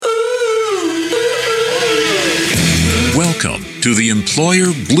to the Employer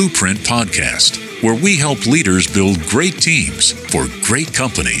Blueprint Podcast, where we help leaders build great teams for great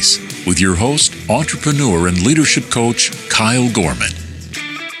companies with your host, entrepreneur and leadership coach, Kyle Gorman.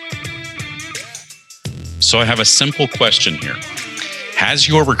 So I have a simple question here. Has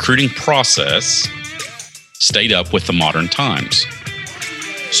your recruiting process stayed up with the modern times?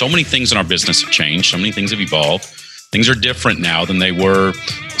 So many things in our business have changed. So many things have evolved. Things are different now than they were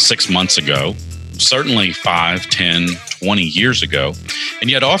 6 months ago, certainly 5, 10, 20 years ago. And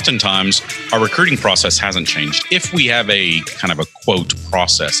yet oftentimes our recruiting process hasn't changed if we have a kind of a quote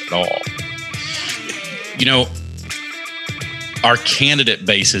process at all. You know, our candidate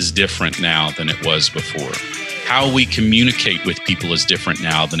base is different now than it was before. How we communicate with people is different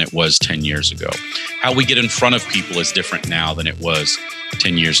now than it was 10 years ago. How we get in front of people is different now than it was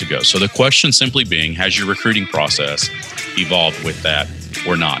 10 years ago. So the question simply being, has your recruiting process evolved with that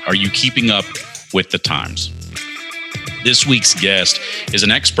or not? Are you keeping up with the times? This week's guest is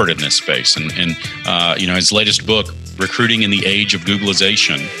an expert in this space, and his latest book, Recruiting in the Age of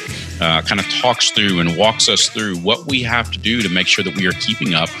Googlization, kind of talks through and walks us through what we have to do to make sure that we are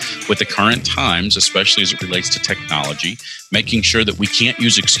keeping up with the current times, especially as it relates to technology, making sure that we can't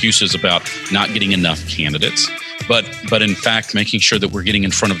use excuses about not getting enough candidates, but in fact, making sure that we're getting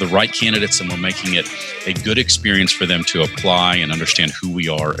in front of the right candidates and we're making it a good experience for them to apply and understand who we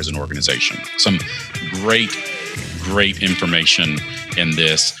are as an organization. Some great information in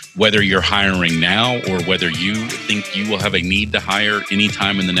this, whether you're hiring now or whether you think you will have a need to hire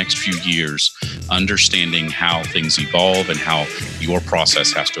anytime in the next few years. Understanding how things evolve and how your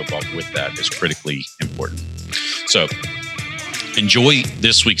process has to evolve with that is critically important. So enjoy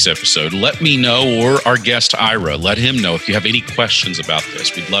this week's episode. Let me know, or our guest Ira, let him know if you have any questions about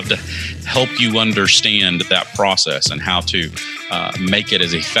this. We'd love to help you understand that process and how to make it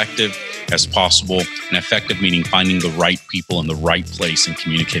as effective as possible. And effective meaning finding the right people in the right place and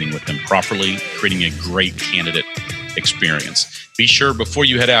communicating with them properly, creating a great candidate experience. Be sure before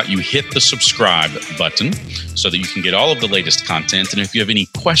you head out, you hit the subscribe button so that you can get all of the latest content. And if you have any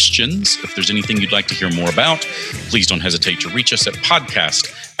questions, if there's anything you'd like to hear more about, please don't hesitate to reach us at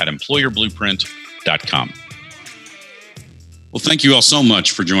podcast@employerblueprint.com. Well, thank you all so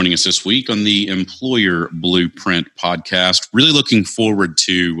much for joining us this week on the Employer Blueprint podcast. Really looking forward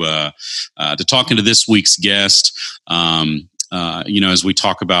to talking to this week's guest. As we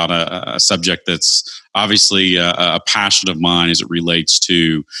talk about a subject that's obviously a passion of mine as it relates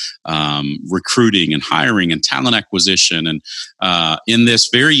to recruiting and hiring and talent acquisition, and in this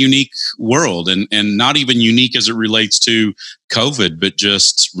very unique world, and not even unique as it relates to COVID, but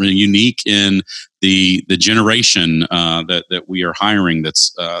just really unique in the generation that we are hiring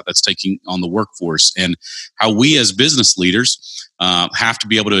that's taking on the workforce, and how we as business leaders have to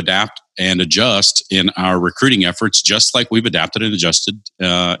be able to adapt and adjust in our recruiting efforts, just like we've adapted and adjusted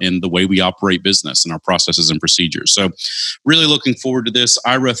in the way we operate business and our processes and procedures. So really looking forward to this.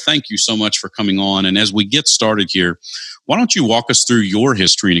 Ira, thank you so much for coming on. And as we get started here, why don't you walk us through your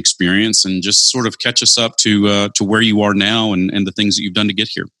history and experience and just sort of catch us up to where you are now and the things that you've done to get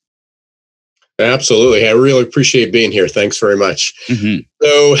here? Absolutely. I really appreciate being here. Thanks very much. Mm-hmm.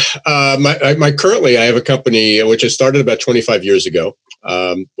 So currently I have a company which I started about 25 years ago.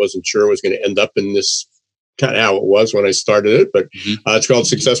 Wasn't sure it was going to end up in this kind of how it was when I started it, but it's called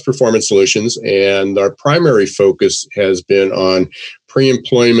Success Performance Solutions. And our primary focus has been on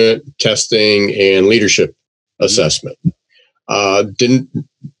pre-employment testing and leadership assessment.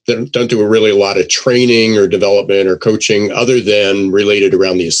 Don't do a lot of training or development or coaching other than related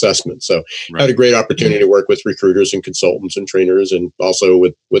around the assessment. So Had a great opportunity to work with recruiters and consultants and trainers, and also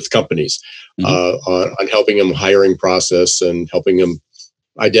with companies on helping them hiring process and helping them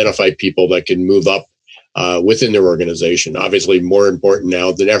identify people that can move up within their organization. Obviously more important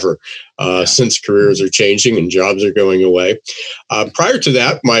now than ever since careers are changing and jobs are going away. Prior to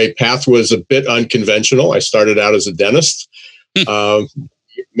that, my path was a bit unconventional. I started out as a dentist.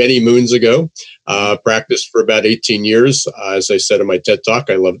 Many moons ago, practiced for about 18 years. As I said in my TED Talk,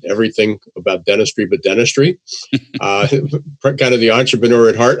 I loved everything about dentistry but dentistry. Kind of the entrepreneur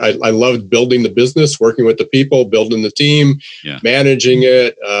at heart. I loved building the business, working with the people, building the team, managing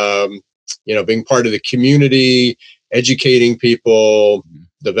it, being part of the community, educating people,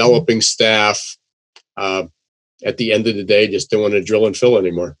 developing staff. At the end of the day, just didn't want to drill and fill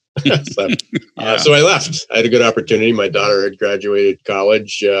anymore. So I left. I had a good opportunity. My daughter had graduated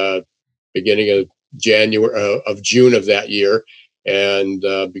college beginning of June of that year, and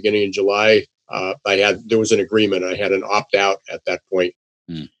beginning in July, there was an agreement. I had an opt out at that point.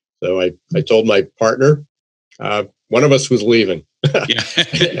 So I told my partner, one of us was leaving. Yeah.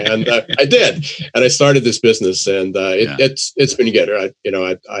 And I did, and I started this business, and it's been good.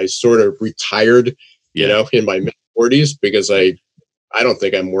 I sort of retired, in my mid 40s because I don't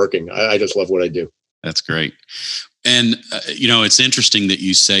think I'm working. I just love what I do. That's great. And, it's interesting that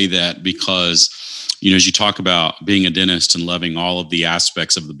you say that because, as you talk about being a dentist and loving all of the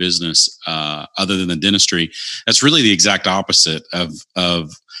aspects of the business other than the dentistry, that's really the exact opposite of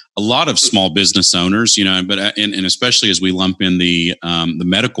a lot of small business owners, but and especially as we lump in the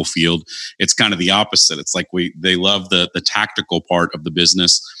medical field, it's kind of the opposite. It's like they love the tactical part of the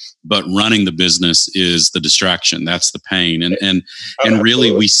business, but running the business is the distraction. That's the pain. And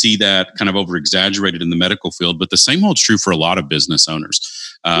really we see that kind of over exaggerated in the medical field, but the same holds true for a lot of business owners.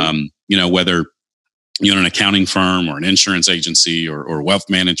 Whether an accounting firm or an insurance agency or wealth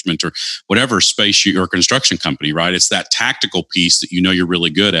management or whatever space or construction company, right? It's that tactical piece that you're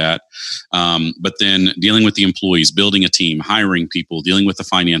really good at. But then dealing with the employees, building a team, hiring people, dealing with the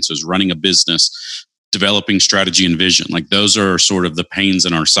finances, running a business, developing strategy and vision. Like those are sort of the pains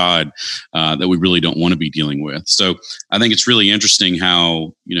in our side that we really don't want to be dealing with. So I think it's really interesting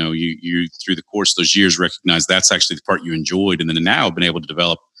how, you through the course of those years recognize that's actually the part you enjoyed. And then now have been able to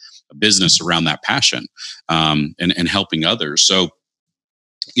develop a business around that passion and helping others. So,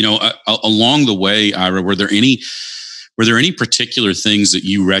 along the way, Ira, were there any particular things that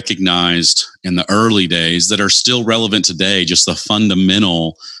you recognized in the early days that are still relevant today? Just the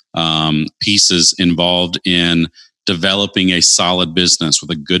fundamental pieces involved in developing a solid business with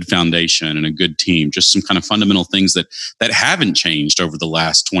a good foundation and a good team, just some kind of fundamental things that haven't changed over the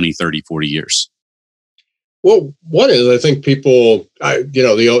last 20, 30, 40 years. Well, one is I think people,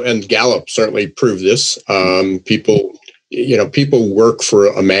 and Gallup certainly proved this. People work for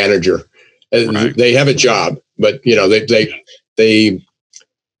a manager. Right. They have a job, but they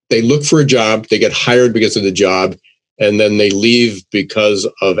look for a job. They get hired because of the job, and then they leave because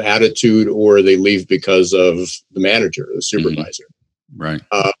of attitude, or they leave because of the manager, the supervisor. Mm-hmm. Right.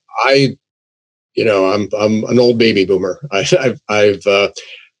 I'm an old baby boomer. I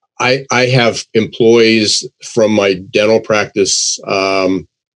have employees from my dental practice,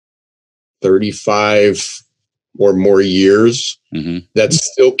 35 or more years, that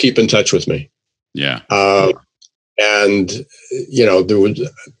still keep in touch with me. Yeah. And, there was,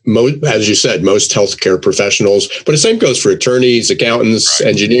 as you said, most healthcare professionals, but the same goes for attorneys, accountants, right.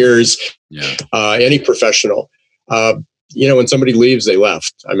 Engineers, any professional. When somebody leaves, they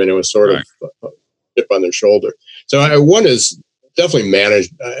left. I mean, it was sort of a dip on their shoulder. So one is definitely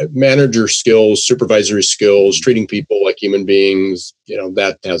manager skills, supervisory skills, treating people like human beings,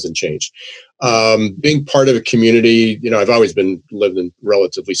 that hasn't changed. Being part of a community, I've always lived in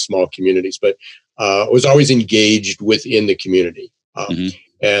relatively small communities, but was always engaged within the community.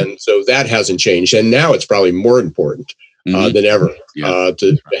 And so that hasn't changed. And now it's probably more important than ever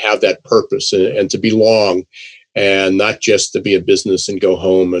to have that purpose and to belong, and not just to be a business and go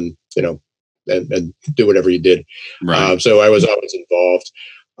home and, and do whatever you did. Right. So I was always involved.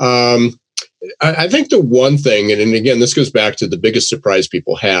 I think the one thing, and again, this goes back to the biggest surprise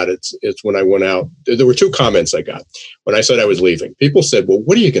people had. It's when I went out. There were two comments I got when I said I was leaving. People said, "Well,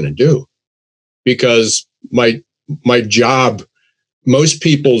 what are you going to do?" Because my job, most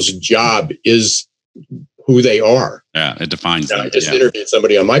people's job is who they are. Yeah, it defines them. I just interviewed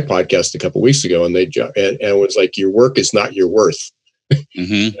somebody on my podcast a couple of weeks ago, and and it was like, your work is not your worth.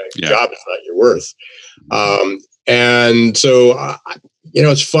 Your job is not your worth. And so,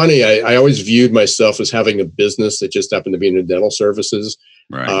 it's funny. I always viewed myself as having a business that just happened to be in the dental services.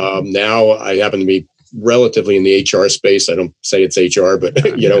 Right. Now I happen to be relatively in the HR space. I don't say it's HR, but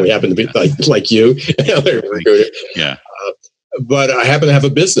we happen to be like you, recruiter. Yeah. But I happen to have a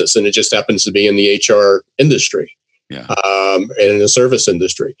business, and it just happens to be in the HR industry. Yeah. And in the service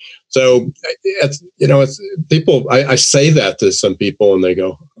industry. So it's people, I say that to some people and they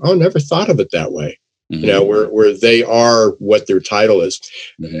go, "Oh, never thought of it that way." Where they are what their title is.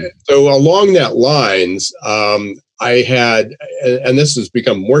 So along that lines, I had, and this has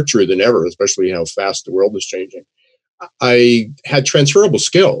become more true than ever, especially how fast the world is changing. I had transferable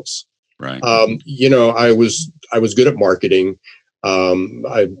skills. Right. I was good at marketing. I'm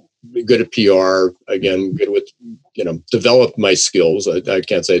good at PR. Again, good with, developed my skills. I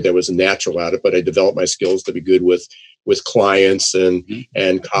can't say that was natural at it, but I developed my skills to be good with clients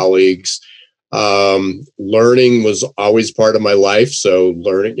and colleagues. Learning was always part of my life. So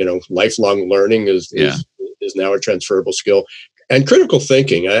learning, lifelong learning is now a transferable skill. And critical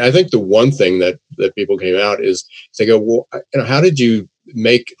thinking. I think the one thing that people came out is they go, well, how did you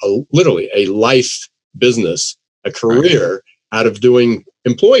make literally a life business, a career out of doing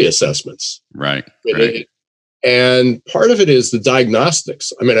employee assessments? Right. And part of it is the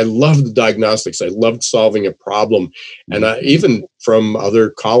diagnostics. I mean, I love the diagnostics. I loved solving a problem. And even from other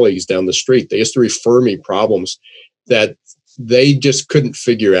colleagues down the street, they used to refer me problems that they just couldn't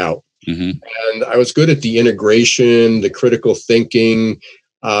figure out. Mm-hmm. And I was good at the integration, the critical thinking.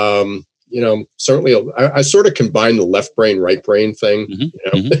 Certainly I sort of combined the left brain, right brain thing,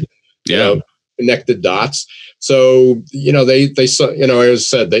 connect the dots. So, they saw, as I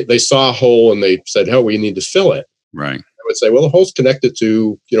said, they saw a hole and they said, we need to fill it. Right. I would say, well, the hole's connected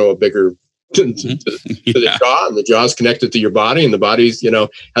to, a bigger, to the jaw, and the jaw's connected to your body, and the body's,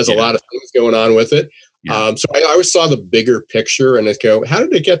 has a lot of things going on with it. Yeah. So I always saw the bigger picture and I go, how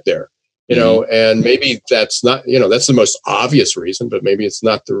did it get there? And maybe that's not, that's the most obvious reason, but maybe it's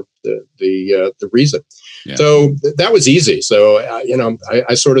not the reason. Yeah. So that was easy. So,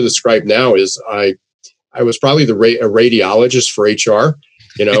 I sort of describe now as I was probably a radiologist for HR.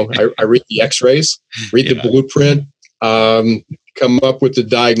 I read the x-rays, read the blueprint, come up with the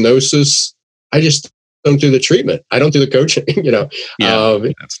diagnosis. I just don't do the treatment. I don't do the coaching,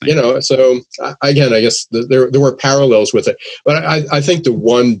 so again, I guess there were parallels with it, but I think the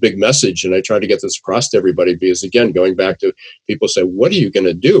one big message, and I try to get this across to everybody, because again, going back to people say, what are you going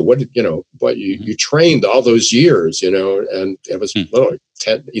to do? You trained all those years, and it was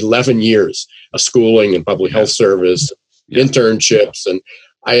 10, 11 years of schooling and public health service, internships. And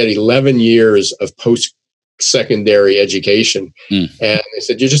I had 11 years of post-secondary education. And they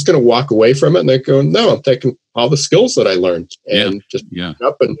said, you're just going to walk away from it? And I go, no, I'm taking all the skills that I learned and just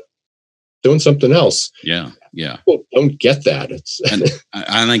up and doing something else. Yeah. People don't get that. And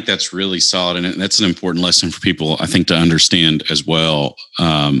I think that's really solid. And that's an important lesson for people, I think, to understand as well.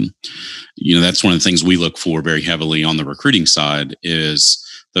 That's one of the things we look for very heavily on the recruiting side is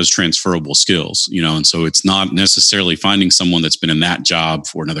those transferable skills, and so it's not necessarily finding someone that's been in that job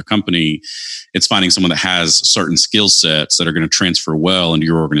for another company. It's finding someone that has certain skill sets that are going to transfer well into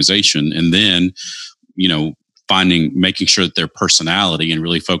your organization. And then, making sure that their personality and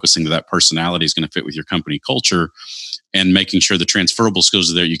really focusing that personality is going to fit with your company culture, and making sure the transferable skills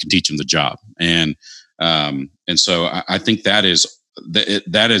are there, you can teach them the job. And so I think that is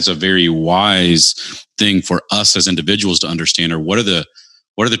a very wise thing for us as individuals to understand, or what are the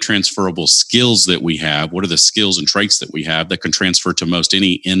transferable skills that we have? What are the skills and traits that we have that can transfer to most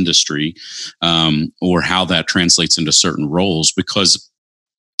any industry, or how that translates into certain roles? Because,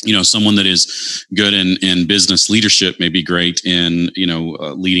 someone that is good in business leadership may be great in,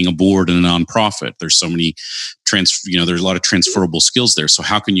 leading a board in a nonprofit. There's so many there's a lot of transferable skills there. So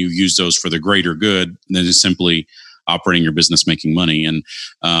how can you use those for the greater good than just simply operating your business, making money? And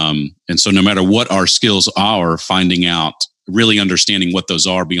so no matter what our skills are, finding out, really understanding what those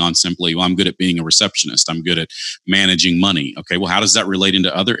are beyond simply, I'm good at being a receptionist, I'm good at managing money. Okay, well, how does that relate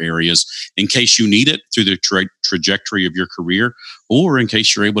into other areas in case you need it through the trajectory of your career, or in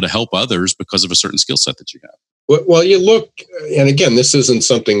case you're able to help others because of a certain skill set that you have? Well, you look, and again, this isn't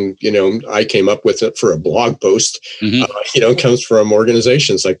something, I came up with it for a blog post. It comes from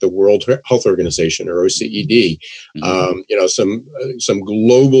organizations like the World Health Organization, or OCED. Some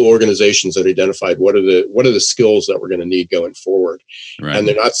global organizations that identified what are the skills that we're going to need going forward. Right. And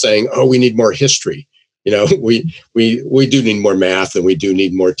they're not saying, we need more history. We do need more math, and we do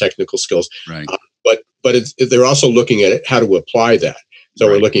need more technical skills. Right. But they're also looking at how to apply that. So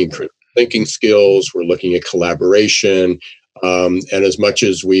we're looking at thinking skills, we're looking at collaboration, and as much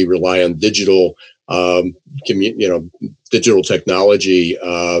as we rely on digital technology,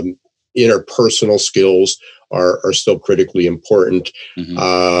 interpersonal skills are still critically important.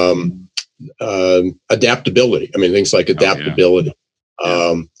 Adaptability. I mean, things like adaptability.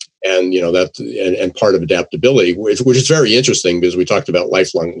 And part of adaptability, which is very interesting, because we talked about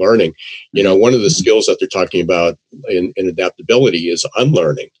lifelong learning. One of the skills that they're talking about in adaptability is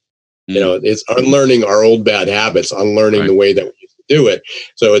unlearning. It's unlearning our old bad habits, unlearning the way that we used to do it.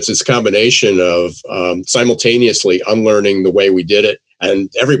 So it's this combination of simultaneously unlearning the way we did it.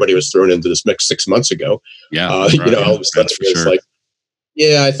 And everybody was thrown into this mix 6 months ago. All of a sudden it's like,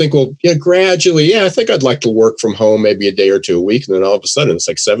 I think gradually, I think I'd like to work from home maybe a day or two a week. And then all of a sudden it's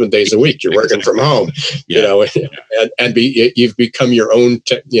like 7 days a week you're working from home, you've become your own,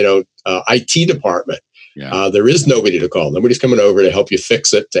 IT department. There is nobody to call. Nobody's coming over to help you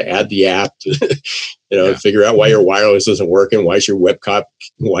fix it, to add the app, to figure out why your wireless isn't working, why is your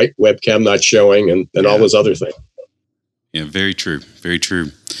webcam not showing, and all those other things. Yeah, very true. Very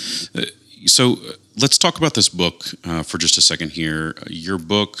true. So let's talk about this book for just a second here. Your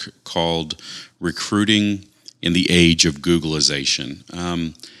book called Recruiting in the Age of Googleization.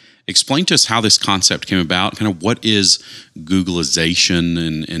 Explain to us how this concept came about. Kind of what is Googleization,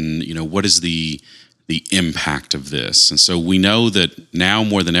 and what is the the impact of this. And so we know that now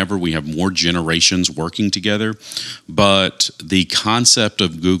more than ever, we have more generations working together. But the concept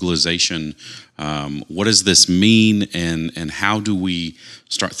of Googleization, what does this mean, and how do we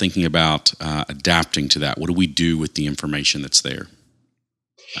start thinking about adapting to that? What do we do with the information that's there?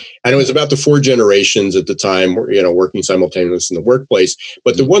 And it was about the 4 generations at the time, working simultaneously in the workplace.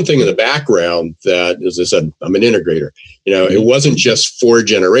 But the one thing in the background that, as I said, I'm an integrator. It wasn't just 4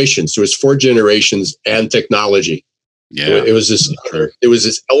 generations. It was 4 generations and technology. Yeah, it was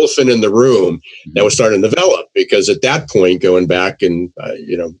this elephant in the room that was starting to develop, because at that point, going back and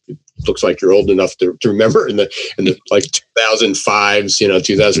it looks like you're old enough to remember in the like 2005s,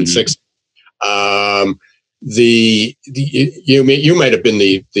 2006. You might have been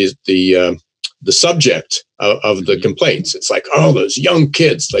the subject of the complaints. It's like, oh, those young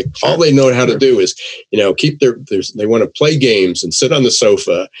kids, like all they know how to do is, keep they want to play games and sit on the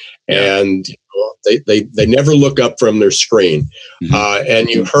sofa, and they never look up from their screen. And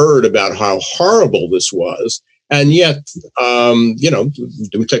you heard about how horrible this was, and yet,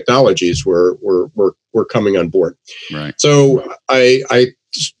 new technologies were coming on board. Right. So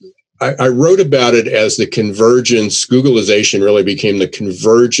I wrote about it as the convergence. Googleization really became the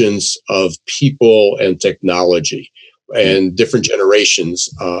convergence of people and technology, and different generations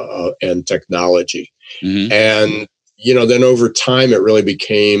and technology. And, then over time, it really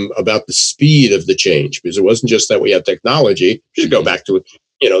became about the speed of the change, because it wasn't just that we had technology. You should go back to,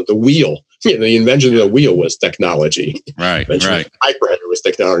 the wheel. The invention of the wheel was technology. Right. Invention of typewriter was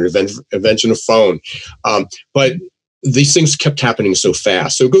technology. Invention of phone. But these things kept happening so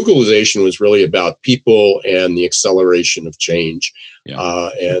fast. So Googleization was really about people and the acceleration of change,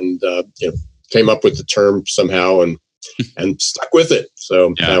 and came up with the term somehow and stuck with it.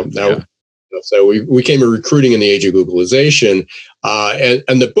 So so we came to recruiting in the age of Googleization,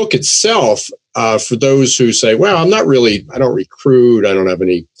 and the book itself, for those who say, well, I don't recruit, I don't have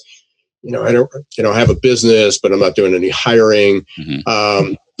any, I don't have a business, but I'm not doing any hiring.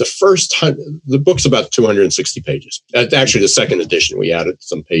 The book's about 260 pages. Actually, the second edition, we added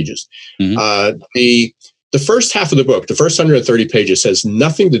some pages. The first half of the book, the first 130 pages, has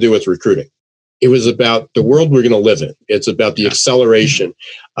nothing to do with recruiting. It was about the world we're going to live in. It's about the acceleration.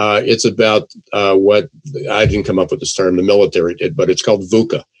 It's about what, I didn't come up with this term, the military did, but it's called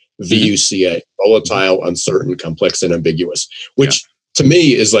VUCA, VUCA, volatile, uncertain, complex, and ambiguous, which to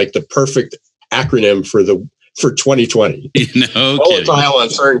me is like the perfect acronym for 2020. Volatile,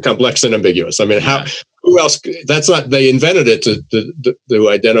 uncertain, complex, and ambiguous. I mean, who else? They invented it to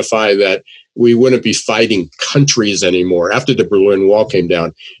identify that we wouldn't be fighting countries anymore. After the Berlin Wall came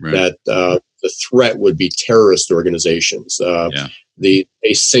down, that the threat would be terrorist organizations, the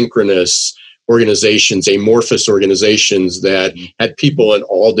asynchronous organizations, amorphous organizations that had people in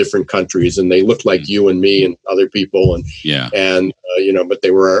all different countries, and they looked like you and me and other people, but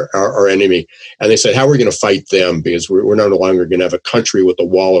they were our enemy. And they said, how are we going to fight them? Because we're no longer going to have a country with a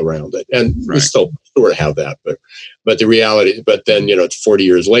wall around it. And we still sort of have that, but the reality. But then 40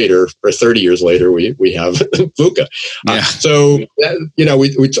 years later or 30 years later, we have VUCA.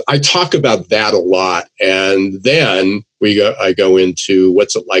 I talk about that a lot, and then I go into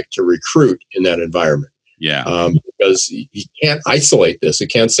what's it like to recruit in that environment. Because you can't isolate this. You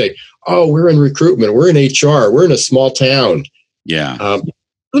can't say, oh, we're in recruitment, we're in HR, we're in a small town.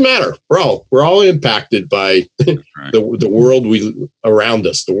 Doesn't matter. We're all impacted by the world around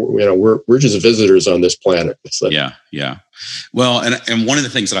us. We're just visitors on this planet. So. Well, and one of the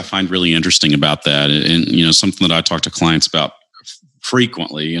things that I find really interesting about that, and something that I talk to clients about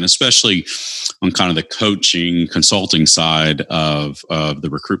frequently, and especially on kind of the coaching, consulting side of the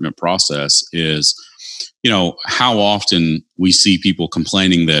recruitment process, is how often we see people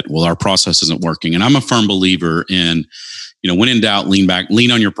complaining that, well, our process isn't working. And I'm a firm believer in, when in doubt, lean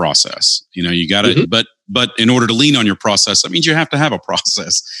on your process. You got to, but in order to lean on your process, that means you have to have a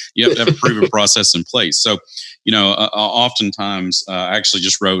process. You have to have a proven process in place. So, oftentimes, I actually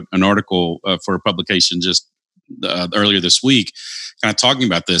just wrote an article for a publication just earlier this week, kind of talking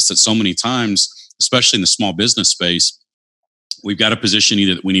about this, that so many times, especially in the small business space, we've got a position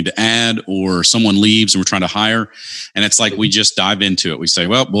either that we need to add, or someone leaves and we're trying to hire. And it's like, we just dive into it. We say,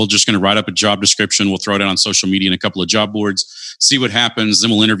 well, we're just going to write up a job description. We'll throw it out on social media and a couple of job boards, see what happens. Then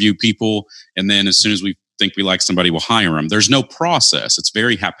we'll interview people. And then as soon as we think we like somebody, we'll hire them. There's no process. It's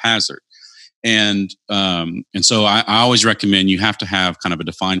very haphazard. And so I always recommend you have to have kind of a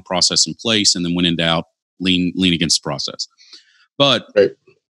defined process in place. And then when in doubt, lean against the process. But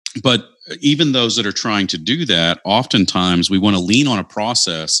even those that are trying to do that, oftentimes we want to lean on a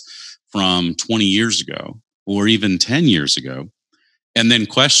process from 20 years ago or even 10 years ago. and then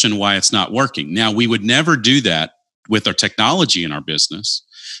question why it's not working. Now, we would never do that with our technology in our business.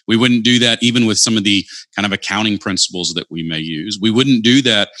 We wouldn't do that even with some of the kind of accounting principles that we may use. We wouldn't do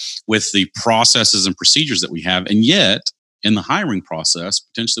that with the processes and procedures that we have. And yet, in the hiring process,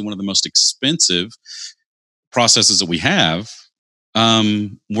 potentially one of the most expensive processes that we have,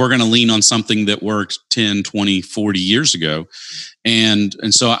 we're going to lean on something that worked 10, 20, 40 years ago. And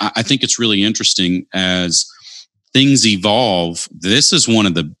so I think it's really interesting as things evolve. This is one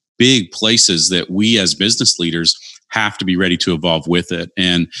of the big places that we as business leaders have to be ready to evolve with it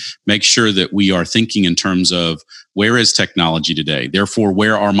and make sure that we are thinking in terms of where is technology today? Therefore,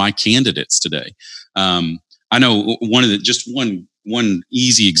 where are my candidates today? I know one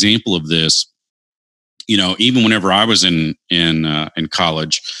easy example of this, even whenever I was in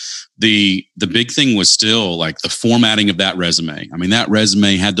college, the big thing was still like the formatting of that resume. I mean, that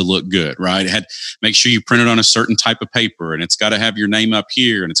resume had to look good, right? It had make sure you print it on a certain type of paper, and it's got to have your name up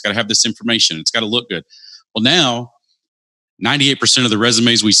here, and it's got to have this information. It's got to look good. Well, now 98% of the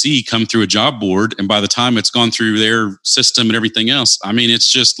resumes we see come through a job board, and by the time it's gone through their system and everything else, I mean,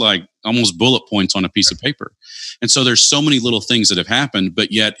 it's just like almost bullet points on a piece of paper. And so there's so many little things that have happened,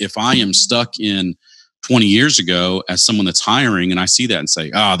 but yet if I am stuck in 20 years ago as someone that's hiring and I see that and say,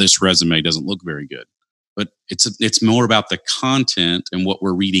 this resume doesn't look very good. But it's more about the content and what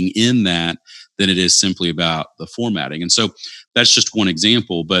we're reading in that than it is simply about the formatting. And so that's just one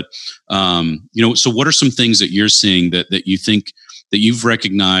example. But, so what are some things that you're seeing that you think that you've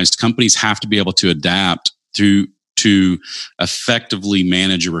recognized companies have to be able to adapt to effectively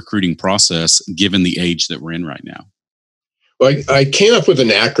manage a recruiting process given the age that we're in right now? Well, I came up with an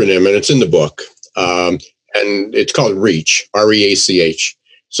acronym, and it's in the book, and it's called REACH, REACH.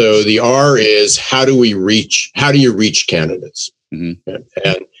 So the R is how do you reach candidates? Mm-hmm.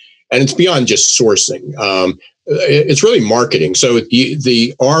 And it's beyond just sourcing. It's really marketing. So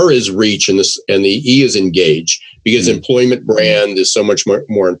the R is reach and the E is engage, because mm-hmm. employment brand is so much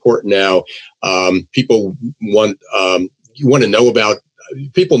more important now. People you want to know about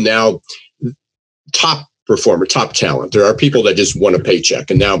people now, top performer, top talent. There are people that just want a paycheck.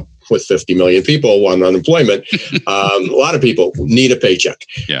 And now with 50 million people on unemployment, a lot of people need a paycheck.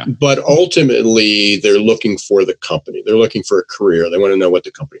 Yeah. But ultimately, they're looking for the company. They're looking for a career. They want to know what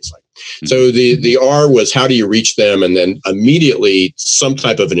the company's like. Mm-hmm. So the R was how do you reach them? And then immediately some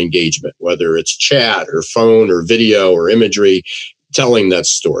type of an engagement, whether it's chat or phone or video or imagery, telling that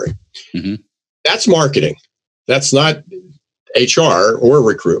story. Mm-hmm. That's marketing. That's not HR or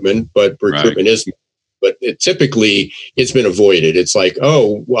recruitment, but recruitment is. But typically, it's been avoided. It's like,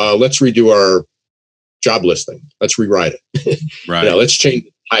 let's redo our job listing. Let's rewrite it. Right. Let's change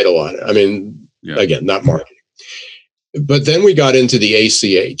the title on it. I mean, Again, not marketing. But then we got into the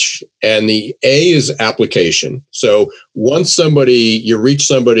ACH, and the A is application. So once you reach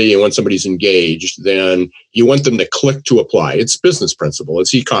somebody and once somebody's engaged, then you want them to click to apply. It's business principle.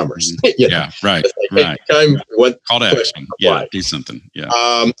 It's e-commerce. Yeah, right. Right. Call to action. Yeah, do something. Yeah.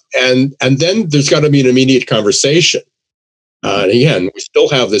 And then there's got to be an immediate conversation. And again, we still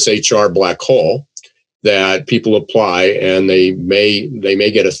have this HR black hole that people apply, and they may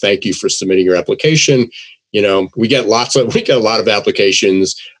get a thank you for submitting your application. We get a lot of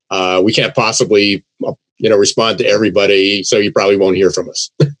applications. We can't possibly, respond to everybody. So you probably won't hear from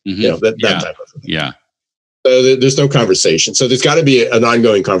us. Mm-hmm. That type of thing. Yeah. So there's no conversation. So there's got to be an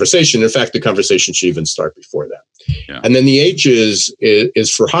ongoing conversation. In fact, the conversation should even start before that. Yeah. And then the H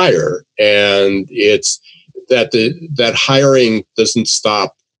is for hire, and it's that hiring doesn't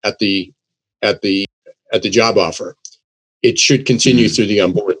stop at the job offer. It should continue through the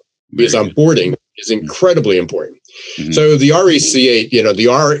onboarding, because onboarding is incredibly important. Mm-hmm. So the RECH,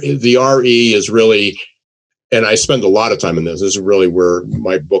 the RE is really, and I spend a lot of time in this. This is really where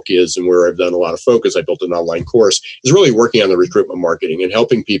my book is and where I've done a lot of focus. I built an online course, is really working on the recruitment marketing and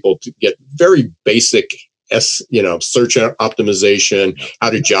helping people to get very basic search optimization. How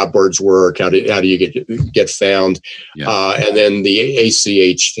do job boards work? How do you get found? Yeah. And then the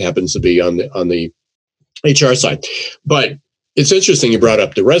ACH happens to be on the HR side. But it's interesting you brought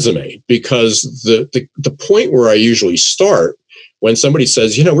up the resume, because the point where I usually start when somebody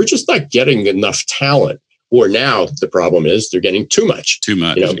says, we're just not getting enough talent, or now the problem is they're getting too much.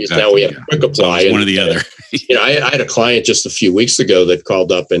 Exactly. Now we have quick apply. One or the other. I had a client just a few weeks ago that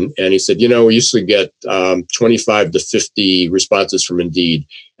called up and he said, we used to get 25 to 50 responses from Indeed.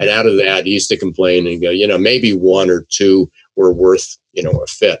 And out of that, he used to complain and go, maybe one or two were worth, a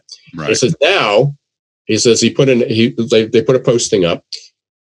fit. Right. He says, now, he says they put a posting up.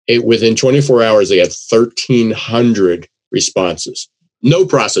 Within 24 hours, they had 1,300 responses. No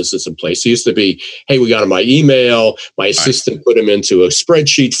processes in place. It used to be, hey, we got him by email. My assistant put him into a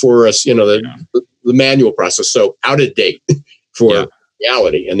spreadsheet for us, the manual process. So out of date for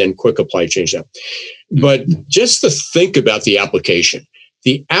reality, and then quick apply, change that. But just to think about the application,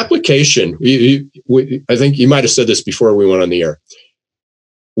 I think you might have said this before we went on the air,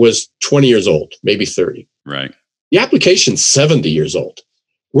 was 20 years old, maybe 30. Right. The application's 70 years old.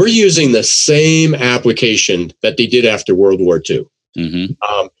 We're using the same application that they did after World War II.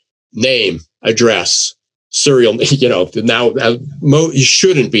 Mm-hmm. Name, address, serial. Now you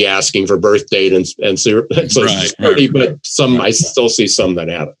shouldn't be asking for birth date and social security, but I still see some that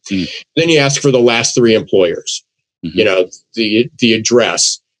have it. Mm. Then you ask for the last 3 employers. Mm-hmm. The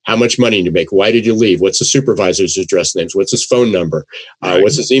address. How much money did you make? Why did you leave? What's the supervisor's address names? What's his phone number?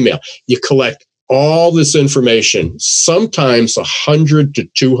 What's his email? You collect all this information, sometimes 100 to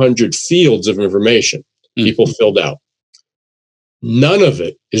 200 fields of information people filled out. None of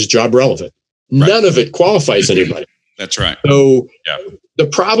it is job relevant. None of it qualifies anybody. That's right. So the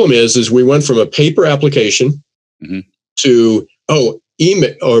problem is we went from a paper application to,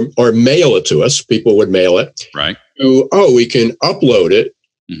 email or mail it to us. People would mail it. Right. To, we can upload it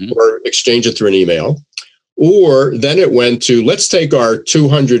or exchange it through an email. Or then it went to, let's take our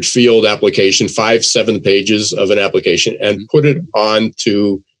 200 field application, 5-7 pages of an application, and put it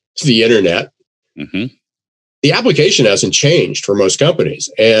onto the internet. Mm-hmm. The application hasn't changed for most companies.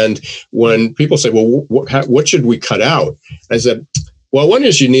 And when people say, well, what should we cut out? I said, well, one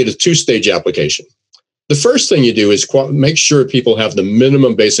is you need a 2-stage application. The first thing you do is make sure people have the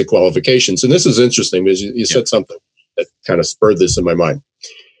minimum basic qualifications. And this is interesting because you said something that kind of spurred this in my mind.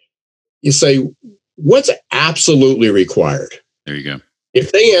 You say, what's absolutely required? There you go.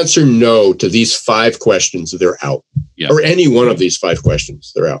 If they answer no to these 5 questions, they're out. Yeah. Or any one of these 5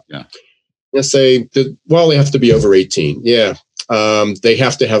 questions, they're out. Yeah. You say, well, they have to be over 18. Yeah. They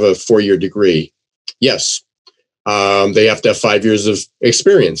have to have a 4-year degree. Yes. They have to have 5 years of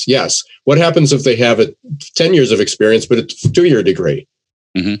experience. Yes. What happens if they have 10 years of experience, but it's a 2-year degree?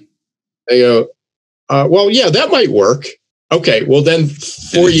 Mm-hmm. They go, well, yeah, that might work. Okay, well then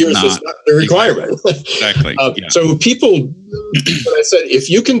 4 years is not the requirement. Exactly. So people, when I said, if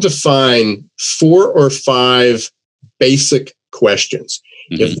you can define 4 or 5 basic questions,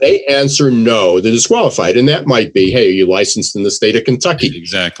 if they answer no, they're disqualified. And that might be, hey, are you licensed in the state of Kentucky?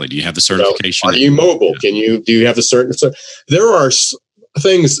 Exactly. Do you have the certification? Are you mobile? Do you have a certain, so there are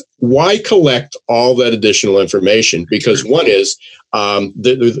things, why collect all that additional information? Because one is,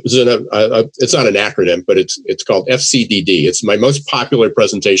 it's not an acronym, but it's called FCDD. It's my most popular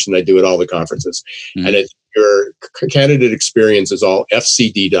presentation I do at all the conferences. Mm-hmm. And it's your candidate experience is all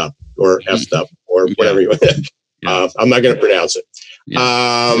FCD'd up or F'd up or whatever you want. I'm not going to pronounce it.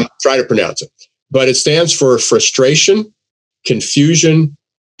 Try to pronounce it. But it stands for frustration, confusion,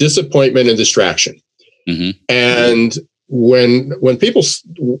 disappointment, and distraction. Mm-hmm. And when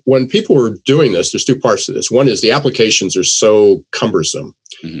people were doing this, there's 2 parts to this. One is the applications are so cumbersome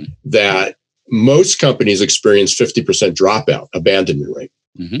that most companies experience 50% dropout, abandonment rate.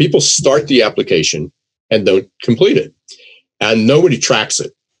 Mm-hmm. People start the application and don't complete it. And nobody tracks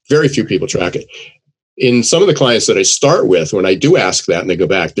it. Very few people track it. In some of the clients that I start with, when I do ask that and they go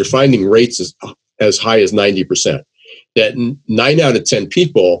back, they're finding rates as high as 90%. That 9 out of 10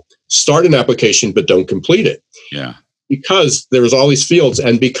 people start an application but don't complete it. Yeah. Because there's all these fields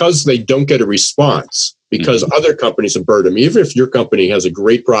and because they don't get a response, because other companies have burned them, even if your company has a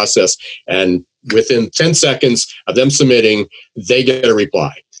great process and within 10 seconds of them submitting, they get a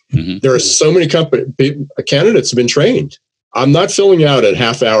reply. Mm-hmm. There are so many candidates have been trained. I'm not filling out a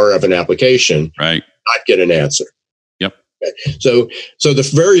half hour of an application, not get an answer. Yep. Okay. So the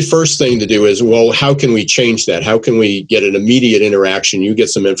very first thing to do is, well, how can we change that? How can we get an immediate interaction? You get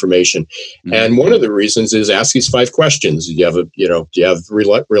some information. Mm-hmm. And one of the reasons is ask these 5 questions. Do you have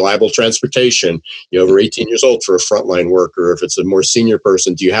reliable transportation? You're over 18 years old for a frontline worker. If it's a more senior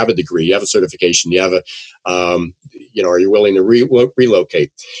person, do you have a degree? Do you have a certification? Do you have are you willing to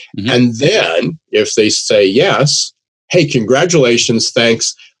relocate? Mm-hmm. And then if they say yes, hey, congratulations,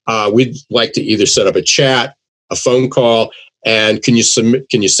 thanks. We'd like to either set up a chat, a phone call, and can you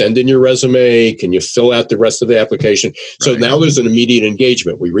send in your resume? Can you fill out the rest of the application? So now there's an immediate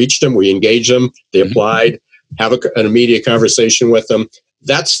engagement. We reached them, we engaged them, they applied, have an immediate conversation with them.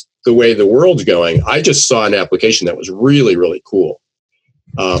 That's the way the world's going. I just saw an application that was really, really cool.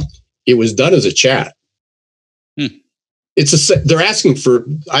 It was done as a chat. They're asking for,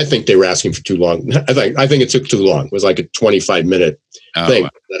 I think they were asking for too long. I think it took too long. It was like a 25-minute thing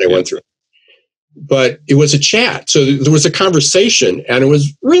that I went through. But it was a chat. So there was a conversation and it was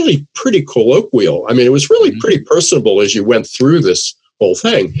really pretty colloquial. I mean, it was really pretty personable as you went through this whole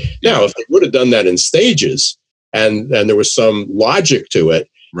thing. Now, if they would have done that in stages and there was some logic to it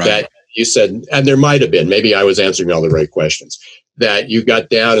that you said, and there might have been, maybe I was answering all the right questions, that you got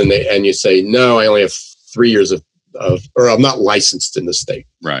down and you say, no, I only have 3 years of or I'm not licensed in the state.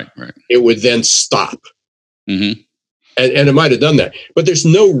 Right. It would then stop. Mm-hmm. And it might have done that. But there's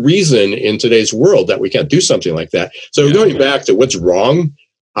no reason in today's world that we can't do something like that. So going back to what's wrong,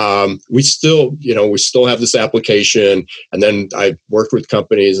 we still have this application. And then I worked with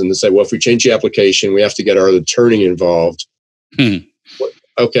companies and they say, well, if we change the application, we have to get our attorney involved.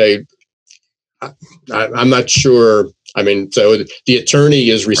 Okay. I'm not sure. I mean, so the attorney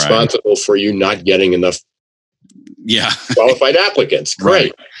is responsible for you not getting enough qualified applicants.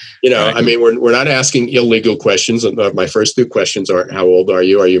 Great. I mean, we're not asking illegal questions. My first two questions are, how old are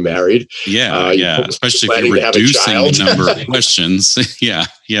you? Are you married? Especially if you're reducing the number of questions.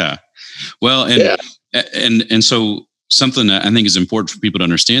 Well, and so something that I think is important for people to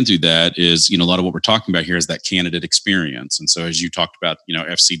understand through that is, a lot of what we're talking about here is that candidate experience. And so as you talked about,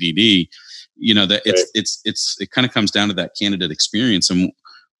 FCDD, that it kind of comes down to that candidate experience. And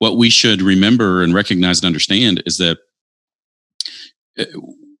what we should remember and recognize and understand is that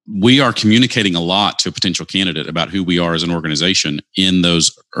we are communicating a lot to a potential candidate about who we are as an organization in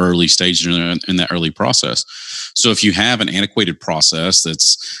those early stages, in that early process. So if you have an antiquated process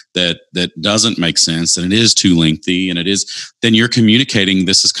that doesn't make sense, and it is too lengthy, and then you're communicating,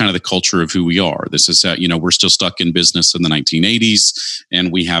 this is kind of the culture of who we are. This is how, we're still stuck in business in the 1980s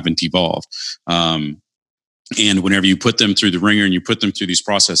and we haven't evolved. And whenever you put them through the ringer and you put them through these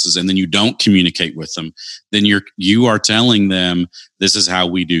processes and then you don't communicate with them, then you are telling them, this is how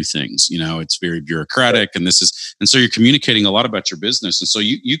we do things. It's very bureaucratic and so you're communicating a lot about your business. And so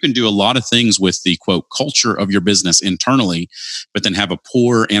you can do a lot of things with the quote culture of your business internally, but then have a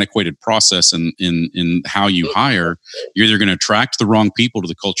poor antiquated process in how you hire. You're either going to attract the wrong people to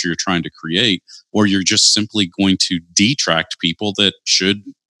the culture you're trying to create, or you're just simply going to detract people that should,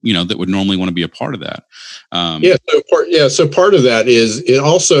 that would normally want to be a part of that. So part of that is it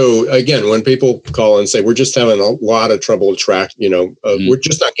also, again, when people call and say, we're just having a lot of trouble we're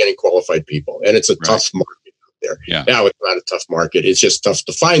just not getting qualified people. And it's a tough market out there. Yeah. Now it's not a tough market. It's just tough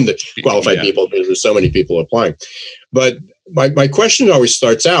to find the qualified people because there's so many people applying. But my question always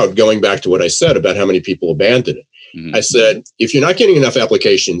starts out going back to what I said about how many people abandon it. Mm-hmm. I said, if you're not getting enough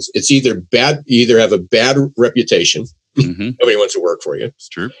applications, it's either have a bad reputation. Mm-hmm. Nobody wants to work for you. It's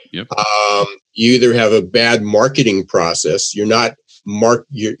true. Yep. You either have a bad marketing process. You're not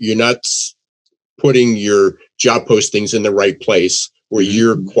putting your job postings in the right place where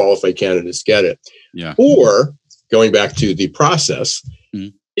your qualified candidates get it. Yeah. Or going back to the process,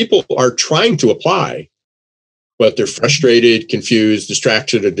 people are trying to apply, but they're frustrated, confused,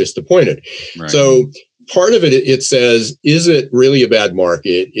 distracted, or disappointed. Right. So part of it says, is it really a bad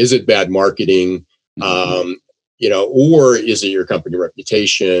market? Is it bad marketing? Or is it your company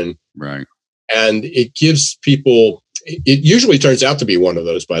reputation? Right. And it gives people, it usually turns out to be one of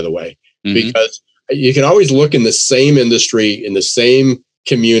those, by the way, because you can always look in the same industry, in the same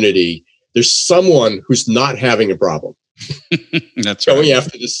community. There's someone who's not having a problem. That's right. Going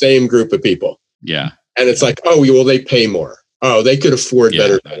after the same group of people. Yeah. And it's like, they pay more. Oh, they could afford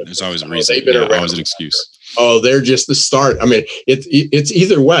better. There's always a reason. They've been around. Always an excuse. Oh, they're just the start. I mean, it's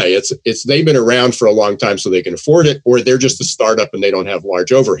either way. It's they've been around for a long time so they can afford it, or they're just a startup and they don't have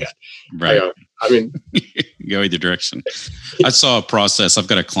large overhead. Right. I mean, go either direction. I saw a process. I've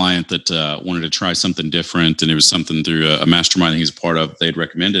got a client that wanted to try something different, and it was something through a mastermind that he's a part of. They'd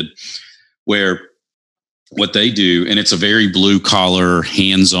recommended where what they do, and it's a very blue collar,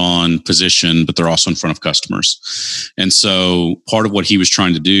 hands-on position, but they're also in front of customers. And so part of what he was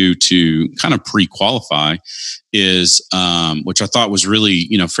trying to do to kind of pre-qualify is, which I thought was really,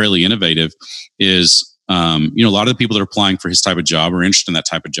 fairly innovative, is, a lot of the people that are applying for his type of job or interested in that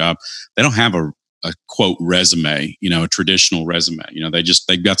type of job, they don't have a quote resume, a traditional resume.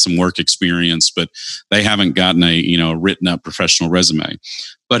 They've got some work experience, but they haven't gotten a written up professional resume.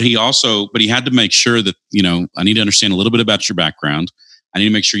 But he had to make sure that, I need to understand a little bit about your background. I need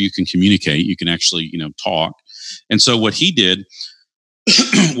to make sure you can communicate, you can actually, talk. And so what he did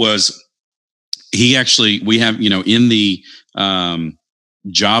was we have, in the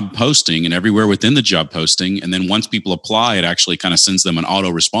job posting and everywhere within the job posting. And then once people apply, it actually kind of sends them an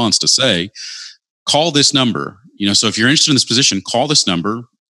auto response to say, call this number. So if you're interested in this position, call this number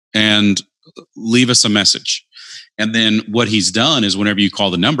and leave us a message. And then what he's done is whenever you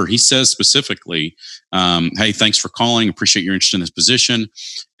call the number, he says specifically, hey, thanks for calling. Appreciate your interest in this position.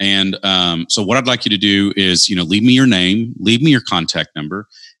 And so what I'd like you to do is, leave me your name, leave me your contact number,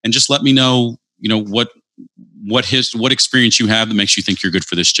 and just let me know, what experience you have that makes you think you're good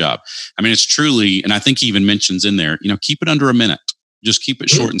for this job. I mean, it's truly, and I think he even mentions in there, keep it under a minute. Just keep it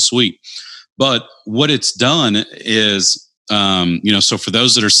short and sweet. But what it's done is, so for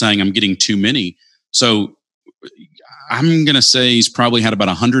those that are saying I'm getting too many, so I'm going to say he's probably had about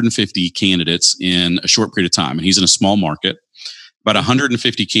 150 candidates in a short period of time, and he's in a small market. About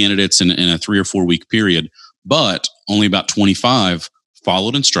 150 candidates in a 3 or 4 week period, but only about 25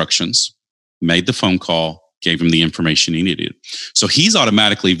 followed instructions, made the phone call, gave him the information he needed. So he's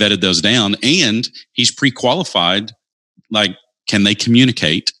automatically vetted those down, and he's pre-qualified. Like, can they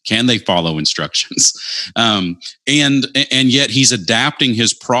communicate? Can they follow instructions? And yet he's adapting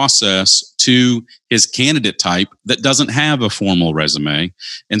his process to his candidate type that doesn't have a formal resume.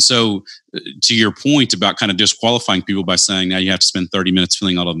 And so, to your point about kind of disqualifying people by saying now you have to spend 30 minutes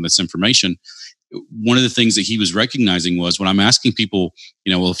filling out all of this information, one of the things that he was recognizing was when I'm asking people,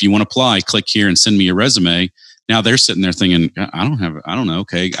 well, if you want to apply, click here and send me a resume. Now they're sitting there thinking, I don't know.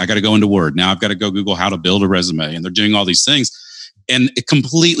 Okay, I got to go into Word. Now I've got to go Google how to build a resume. And they're doing all these things. And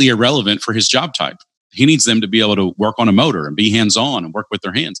completely irrelevant for his job type. He needs them to be able to work on a motor and be hands-on and work with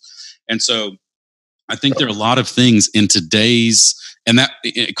their hands. And so I think there are a lot of things in today's, and that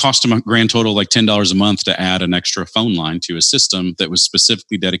it cost him a grand total like $10 a month to add an extra phone line to a system that was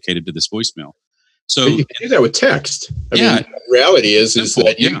specifically dedicated to this voicemail. So but you can do that with text. I mean, the reality is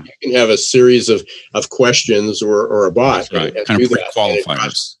that you can have a series of questions or a bot. That's right. Kind of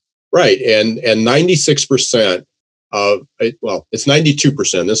pre-qualifiers. Right. And 96% it's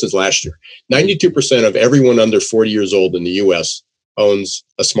 92%. This is last year. 92% of everyone under 40 years old in the U.S. owns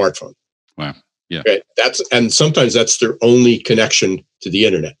a smartphone. Wow. Yeah. Okay. And sometimes that's their only connection to the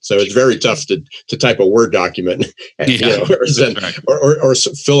internet. So it's very tough to type a Word document and, or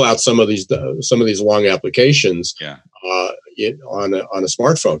fill out some of these long applications on a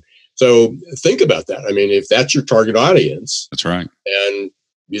smartphone. So think about that. I mean, if that's your target audience, that's right. And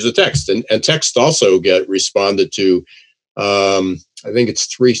use a text, and text also get responded to. I think it's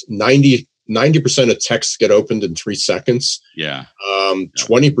 90% of texts get opened in 3 seconds. Yeah.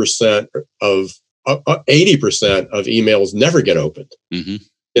 20% of 80% of emails never get opened. Mm-hmm.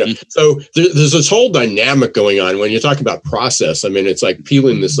 So there's this whole dynamic going on when you're talking about process. I mean, it's like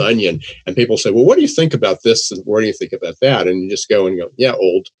peeling this onion, and people say, "Well, what do you think about this? And what do you think about that?" And you just go, "Yeah,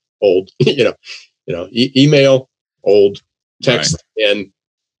 old, email, old, text, right.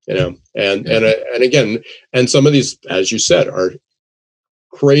 And again, and some of these, as you said, are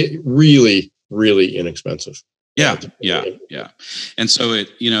really, really inexpensive. Yeah. And so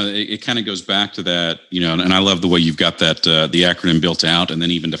it kind of goes back to that, and I love the way you've got that, the acronym built out, and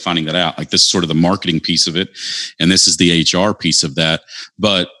then even defining that out. Like, this is sort of the marketing piece of it, and this is the HR piece of that.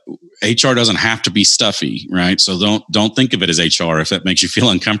 But HR doesn't have to be stuffy, right? So don't think of it as HR if that makes you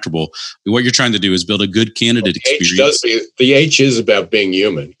feel uncomfortable. What you're trying to do is build a good candidate experience. The H is about being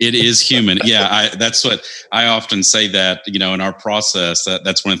human. It is human. Yeah, that's what I often say that, in our process,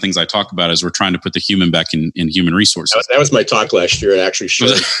 that's one of the things I talk about is we're trying to put the human back in human resources. That was my talk last year. Actually,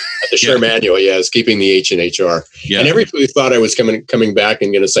 the SHRE manual, is keeping the H in HR. Yeah. And everybody thought I was coming back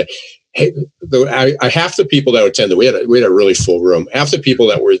and going to say, hey, half the people that attended, we had a really full room. Half the people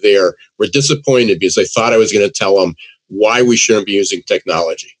that were there were disappointed because they thought I was going to tell them why we shouldn't be using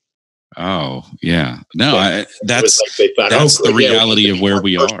technology. Oh, yeah. No, that's the reality of where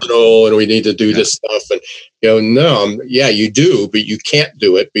we are. And we need to do this stuff. And you do, but you can't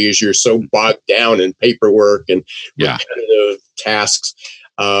do it because you're so bogged down in paperwork and repetitive tasks.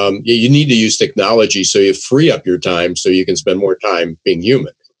 You need to use technology so you free up your time so you can spend more time being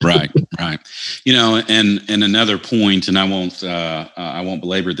human. Right. And another point, and I won't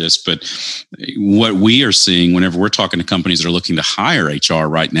belabor this, but what we are seeing whenever we're talking to companies that are looking to hire HR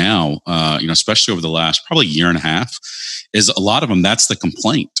right now, especially over the last probably year and a half, is a lot of them, that's the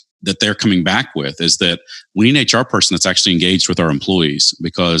complaint that they're coming back with, is that we need an HR person that's actually engaged with our employees,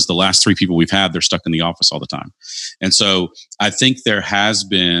 because the last 3 people we've had, they're stuck in the office all the time. And so I think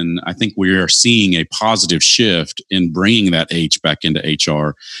we are seeing a positive shift in bringing that H back into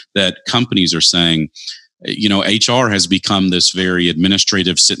HR, that companies are saying, HR has become this very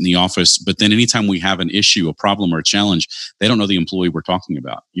administrative, sit in the office, but then anytime we have an issue, a problem, or a challenge, they don't know the employee we're talking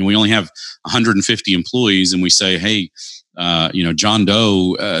about. We only have 150 employees, and we say, hey, John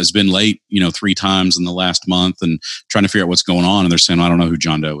Doe has been late, 3 times in the last month and trying to figure out what's going on. And they're saying, I don't know who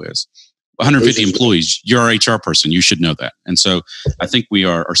John Doe is. 150 employees, you're our HR person. You should know that. And so I think we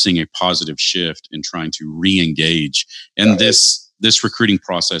are seeing a positive shift in trying to re-engage. And this recruiting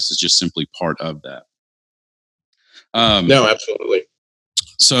process is just simply part of that. No, absolutely.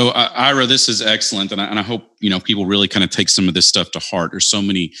 So, Ira, this is excellent, and I hope people really kind of take some of this stuff to heart. There's so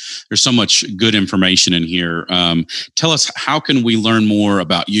much good information in here. Tell us, how can we learn more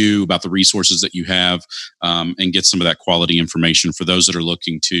about you, about the resources that you have, and get some of that quality information for those that are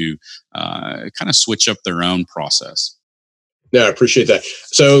looking to kind of switch up their own process? Yeah, I appreciate that.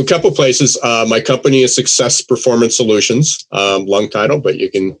 So a couple places. My company is Success Performance Solutions, long title, but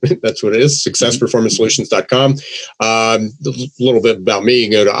you can, that's what it is, successperformancesolutions.com. A little bit about me, you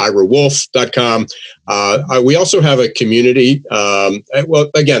can go to irawolf.com. We also have a community.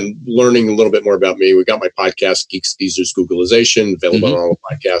 Again, learning a little bit more about me. We got my podcast, Geeks, Geezers, Googleization, available on all the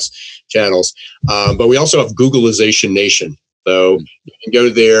podcast channels. But we also have Googleization Nation. So you can go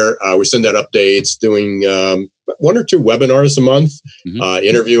there. We send out updates, doing 1 or 2 webinars a month,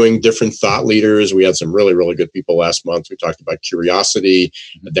 interviewing different thought leaders. We had some really, really good people last month. We talked about curiosity,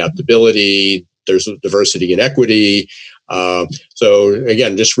 adaptability, there's diversity and equity. So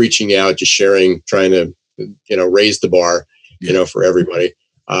again, just reaching out, just sharing, trying to, raise the bar, for everybody.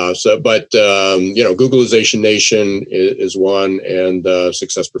 Googleization Nation is one, and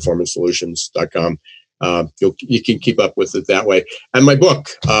successperformancesolutions.com. You can keep up with it that way. And my book,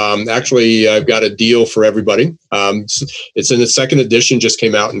 actually, I've got a deal for everybody. It's in its 2nd edition, just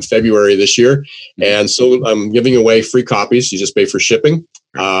came out in February this year. And so I'm giving away free copies. You just pay for shipping.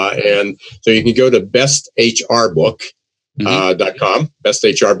 And so you can go to besthrbook.com,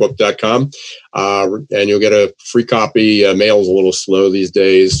 besthrbook.com, and you'll get a free copy. Mail's a little slow these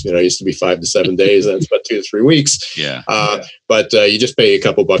days. It used to be 5 to 7 days, and it's about 2 to 3 weeks. But you just pay a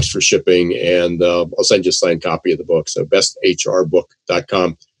couple bucks for shipping, and I'll send you a signed copy of the book. So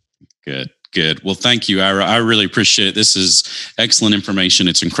besthrbook.com. Good. Well, thank you, Ira. I really appreciate it. This is excellent information.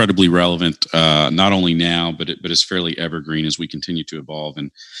 It's incredibly relevant, not only now, but it's fairly evergreen as we continue to evolve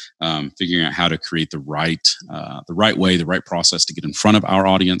and figuring out how to create the right way, the right process to get in front of our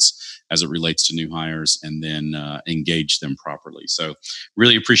audience as it relates to new hires, and then engage them properly. So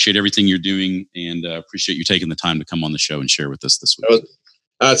really appreciate everything you're doing, and appreciate you taking the time to come on the show and share with us this week.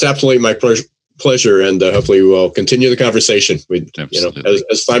 It's absolutely my pleasure, and hopefully we'll continue the conversation.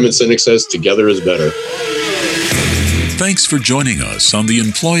 As Simon Sinek says, together is better. Thanks for joining us on the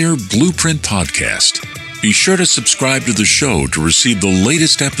Employer Blueprint Podcast. Be sure to subscribe to the show to receive the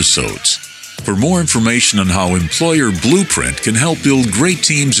latest episodes. For more information on how Employer Blueprint can help build great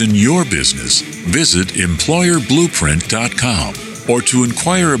teams in your business, visit employerblueprint.com. Or to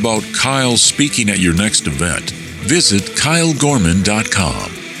inquire about Kyle speaking at your next event, visit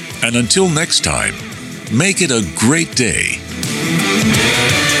kylegorman.com. And until next time, make it a great day.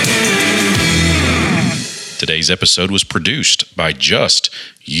 Today's episode was produced by Just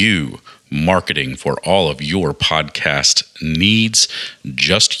You Marketing. For all of your podcast needs,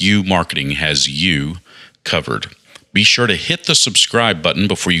 Just You Marketing has you covered. Be sure to hit the subscribe button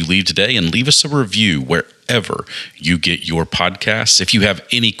before you leave today, and leave us a review wherever you get your podcasts. If you have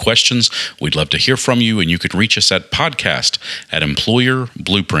any questions, we'd love to hear from you, and you can reach us at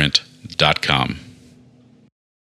podcast@employerblueprint.com.